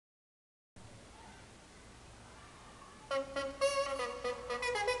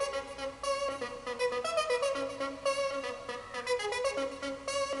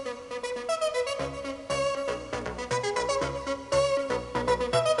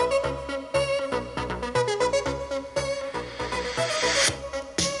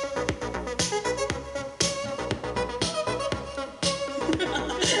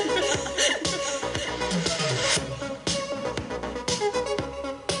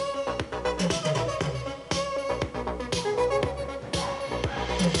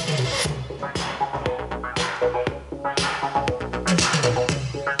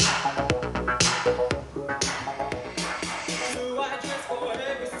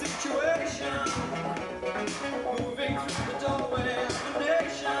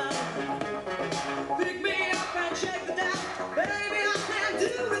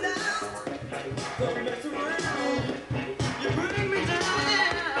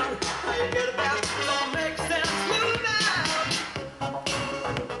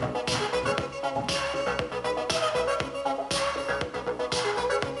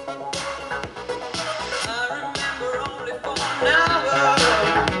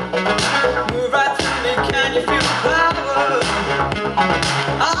Move right through me, can you feel the power?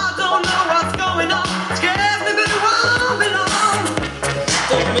 I don't know what's going on, scares me but it won't be long.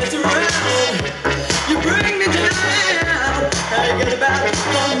 Don't mess around, you bring me down. How you get about it,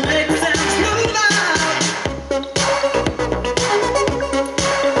 don't make